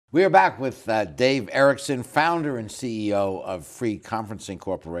We are back with Dave Erickson, founder and CEO of Free Conferencing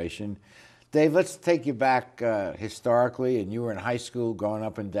Corporation. Dave, let's take you back historically, and you were in high school growing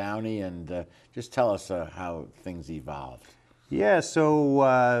up in Downey, and just tell us how things evolved. Yeah,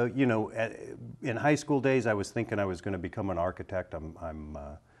 so in high school days, I was thinking I was going to become an architect. I'm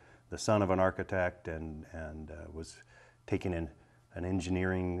the son of an architect, and was taking an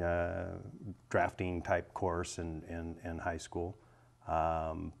engineering drafting type course in high school.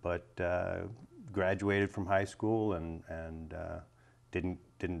 But graduated from high school and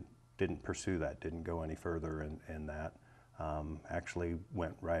didn't pursue that. Didn't go any further in that. Actually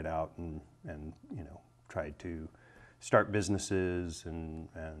went right out and tried to start businesses and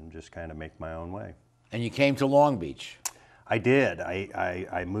just kind of make my own way. And you came to Long Beach. I did.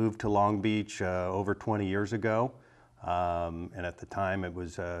 I moved to Long Beach over 20 years ago. And at the time, it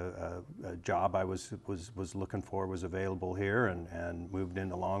was a job I was looking for was available here, and moved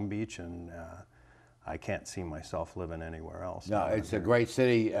into Long Beach, and I can't see myself living anywhere else. No, it's a great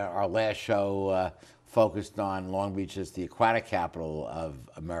city. Our last show focused on Long Beach as the aquatic capital of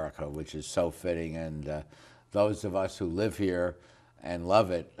America, which is so fitting. And those of us who live here and love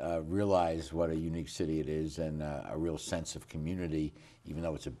it realize what a unique city it is, and a real sense of community. Even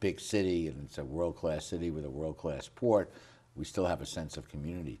though it's a big city and it's a world-class city with a world-class port, we still have a sense of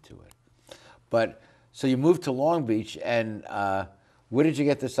community to it. But so you moved to Long Beach, and where did you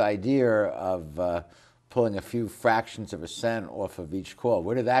get this idea of pulling a few fractions of a cent off of each call?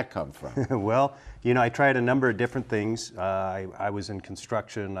 Where did that come from? Well, I tried a number of different things. I was in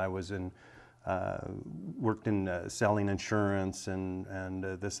construction. I was in worked in selling insurance and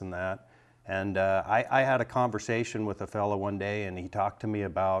this and that. And I had a conversation with a fellow one day, and he talked to me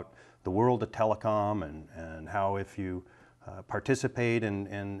about the world of telecom and how if you participate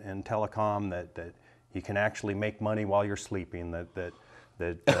in telecom that you can actually make money while you're sleeping, that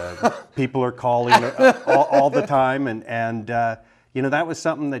people are calling all the time. And that was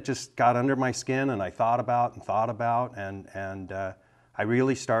something that just got under my skin, and I thought about, and I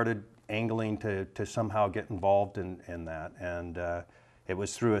really started angling to somehow get involved in that. And it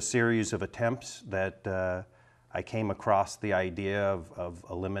was through a series of attempts that I came across the idea of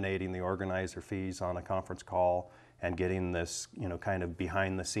eliminating the organizer fees on a conference call and getting this, kind of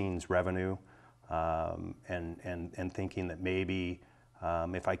behind the scenes revenue, and thinking that maybe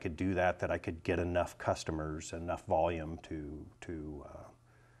if I could do that I could get enough customers, enough volume to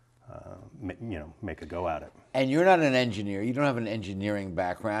make a go at it. And you're not an engineer. You don't have an engineering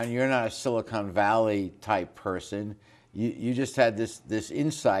background. You're not a Silicon Valley type person. You just had this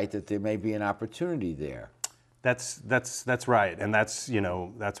insight that there may be an opportunity there. That's right, and that's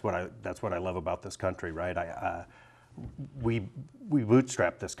what I love about this country, right? We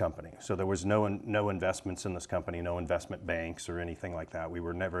bootstrapped this company, so there was no investments in this company, no investment banks or anything like that. We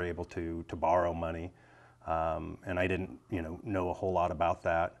were never able to borrow money, and I didn't know a whole lot about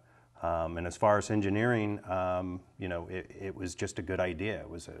that. And as far as engineering, it was just a good idea. It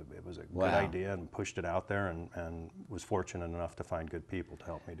was a Wow. good idea, and pushed it out there, and was fortunate enough to find good people to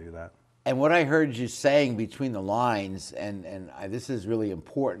help me do that. And what I heard you saying between the lines, and this is really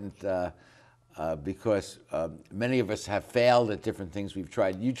important because many of us have failed at different things we've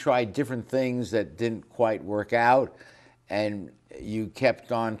tried. You tried different things that didn't quite work out, and you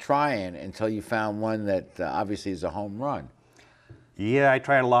kept on trying until you found one that obviously is a home run. Yeah, I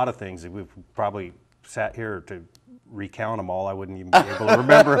tried a lot of things. We've probably sat here to recount them all. I wouldn't even be able to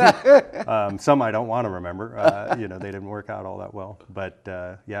remember. Some I don't want to remember. They didn't work out all that well. But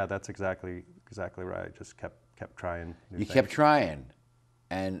yeah, that's exactly right. Just kept trying. You kept trying,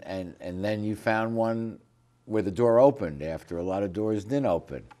 and then you found one where the door opened after a lot of doors didn't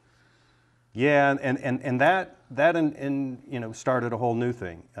open. Yeah, and that started a whole new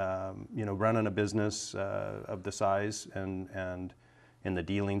thing. Running a business of the size and in the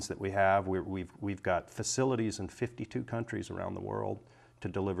dealings that we have, we've got facilities in 52 countries around the world to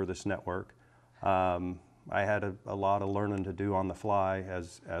deliver this network. I had a lot of learning to do on the fly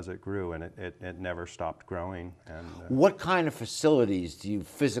as it grew, and it never stopped growing. And what kind of facilities do you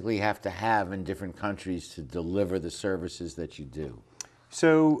physically have to have in different countries to deliver the services that you do?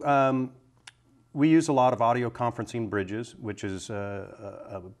 So we use a lot of audio conferencing bridges, which is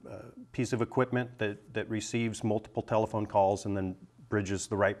a piece of equipment that receives multiple telephone calls and then bridges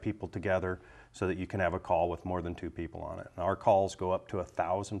the right people together so that you can have a call with more than two people on it. And our calls go up to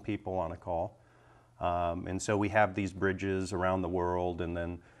 1,000 people on a call. And so we have these bridges around the world, and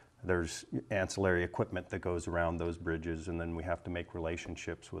then There's ancillary equipment that goes around those bridges, and then we have to make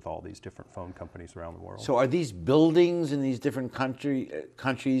relationships with all these different phone companies around the world. So are these buildings in these different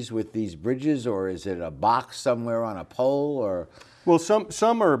countries with these bridges, or is it a box somewhere on a pole, or? Well,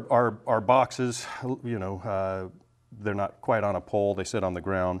 some are boxes, you know, they're not quite on a pole, they sit on the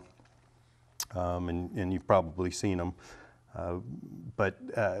ground, and you've probably seen them. But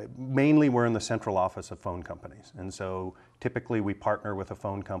mainly we're in the central office of phone companies. And so typically we partner with a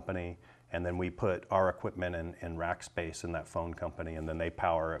phone company, and then we put our equipment in rack space in that phone company, and then they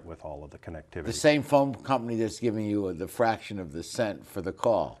power it with all of the connectivity. The same phone company that's giving you the fraction of the cent for the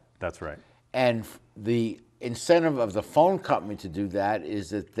call. That's right. And the incentive of the phone company to do that is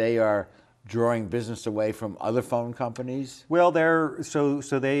that they are drawing business away from other phone companies? Well,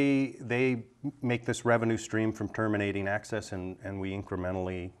 they make this revenue stream from terminating access, and we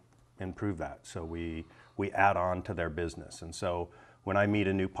incrementally improve that. So we add on to their business. And so when I meet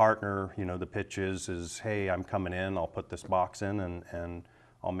a new partner, you know, the pitch is, hey, I'm coming in, I'll put this box in, and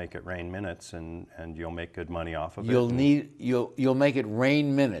I'll make it rain minutes, and you'll make good money off of it. You'll make it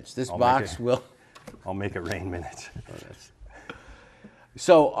rain minutes. This box will. I'll make it rain minutes.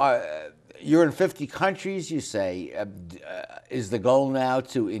 So you're in 50 countries, you say. Is the goal now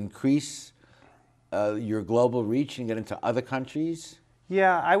to increase your global reach and get into other countries?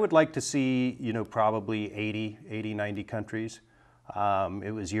 Yeah, I would like to see, you know, probably 80, 90 countries.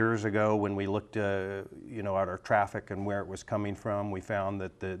 It was years ago when we looked, you know, at our traffic and where it was coming from. We found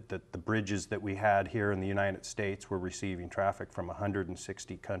that the bridges that we had here in the United States were receiving traffic from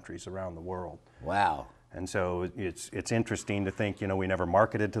 160 countries around the world. Wow. And so it's interesting to think, you know, we never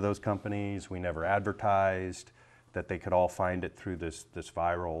marketed to those companies, we never advertised, that they could all find it through this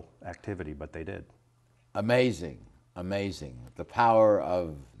viral activity, but they did. Amazing, amazing. The power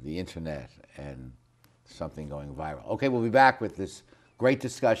of the internet and something going viral. Okay, we'll be back with this great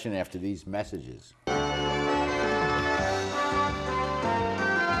discussion after these messages.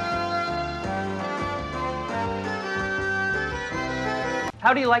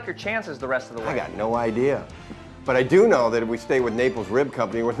 How do you like your chances the rest of the way? I got no idea. But I do know that if we stay with Naples Rib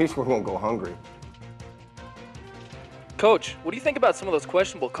Company, at least we won't go hungry. Coach, what do you think about some of those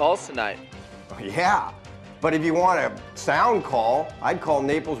questionable calls tonight? Yeah, but if you want a sound call, I'd call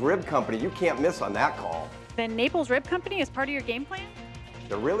Naples Rib Company. You can't miss on that call. Then Naples Rib Company is part of your game plan?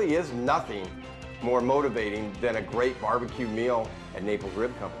 There really is nothing more motivating than a great barbecue meal at Naples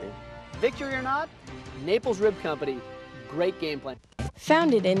Rib Company. Victory or not, Naples Rib Company, great game plan.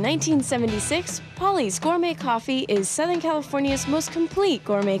 Founded in 1976, Polly's Gourmet Coffee is Southern California's most complete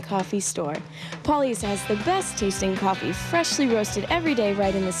gourmet coffee store. Polly's has the best tasting coffee, freshly roasted every day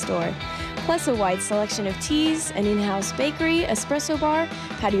right in the store, plus a wide selection of teas, an in-house bakery, espresso bar,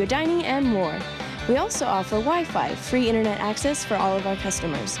 patio dining, and more. We also offer Wi-Fi, free internet access for all of our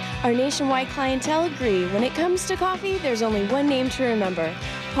customers. Our nationwide clientele agree when it comes to coffee, there's only one name to remember,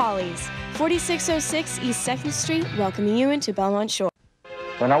 Polly's, 4606 East 2nd Street, welcoming you into Belmont Shore.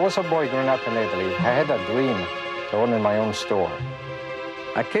 When I was a boy growing up in Italy, I had a dream to own my own store.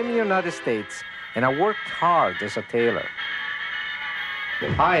 I came to the United States and I worked hard as a tailor.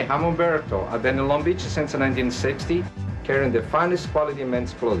 Hi, I'm Umberto. I've been in Long Beach since 1960, carrying the finest quality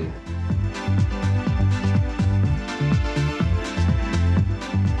men's clothing.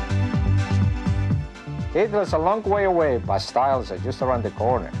 Italy's a long way away, but styles are just around the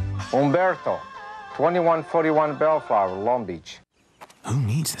corner. Umberto, 2141 Bellflower, Long Beach. Who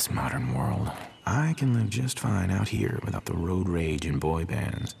needs this modern world? I can live just fine out here without the road rage and boy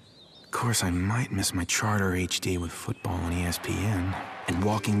bands. Of course, I might miss my Charter HD with football on ESPN and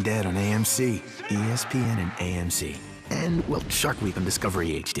Walking Dead on AMC. ESPN and AMC. And, well, Shark Week on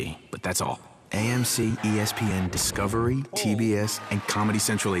Discovery HD. But that's all. AMC, ESPN, Discovery, TBS, and Comedy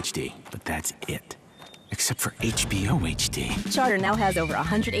Central HD. But that's it. Except for HBO HD. Charter now has over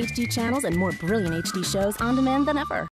 100 HD channels and more brilliant HD shows on demand than ever.